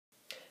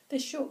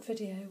This short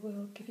video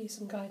will give you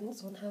some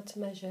guidance on how to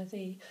measure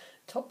the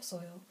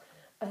topsoil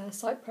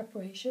site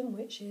preparation,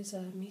 which is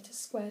a metres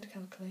squared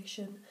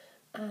calculation,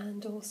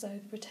 and also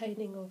the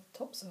retaining of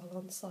topsoil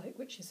on site,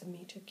 which is a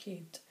metre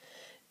cubed.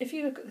 If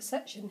you look at the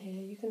section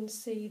here, you can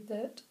see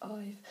that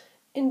I've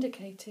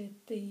indicated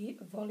the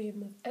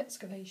volume of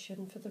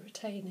excavation for the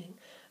retaining,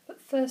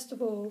 but first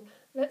of all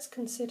let's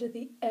consider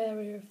the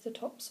area of the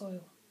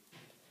topsoil.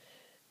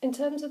 In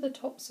terms of the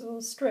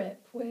topsoil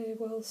strip, we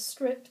will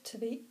strip to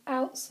the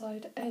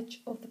outside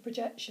edge of the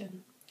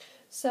projection.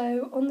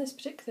 So on this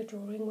particular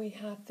drawing we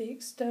have the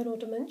external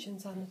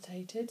dimensions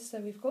annotated,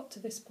 so we've got to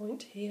this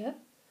point here,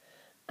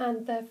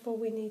 and therefore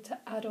we need to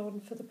add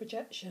on for the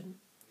projection.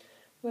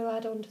 We'll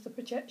add on to the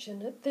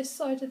projection at this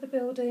side of the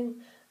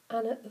building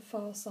and at the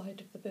far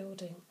side of the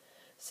building.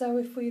 So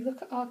if we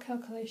look at our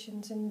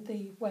calculations in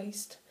the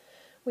waste,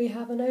 we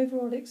have an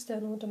overall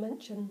external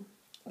dimension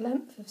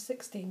length of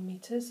 16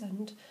 metres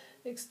and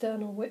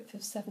external width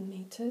of 7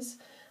 metres,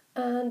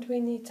 and we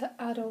need to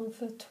add on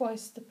for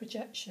twice the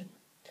projection,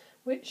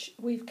 which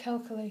we've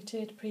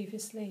calculated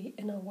previously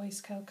in our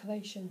waste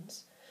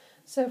calculations.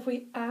 So if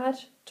we add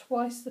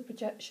twice the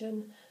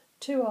projection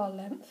to our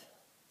length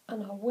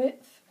and our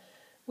width,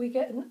 we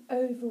get an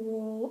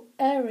overall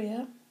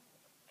area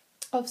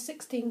of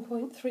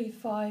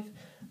 16.35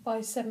 by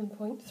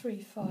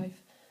 7.35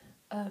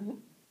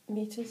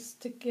 metres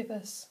to give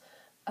us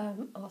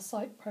our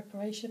site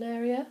preparation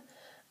area.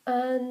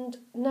 And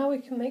now we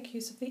can make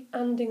use of the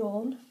anding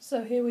on.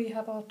 So here we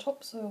have our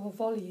topsoil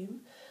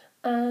volume,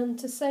 and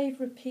to save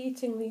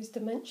repeating these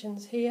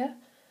dimensions here,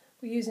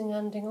 we're using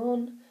anding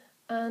on,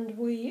 and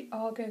we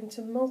are going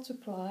to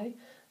multiply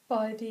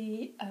by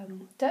the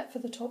depth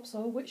of the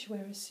topsoil, which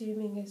we're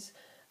assuming is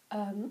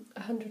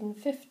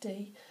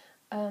 150,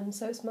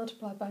 so it's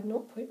multiplied by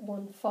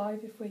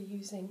 0.15 if we're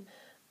using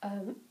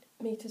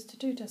metres to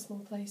do decimal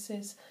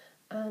places,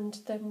 and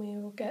then we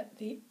will get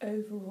the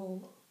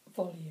overall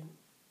volume.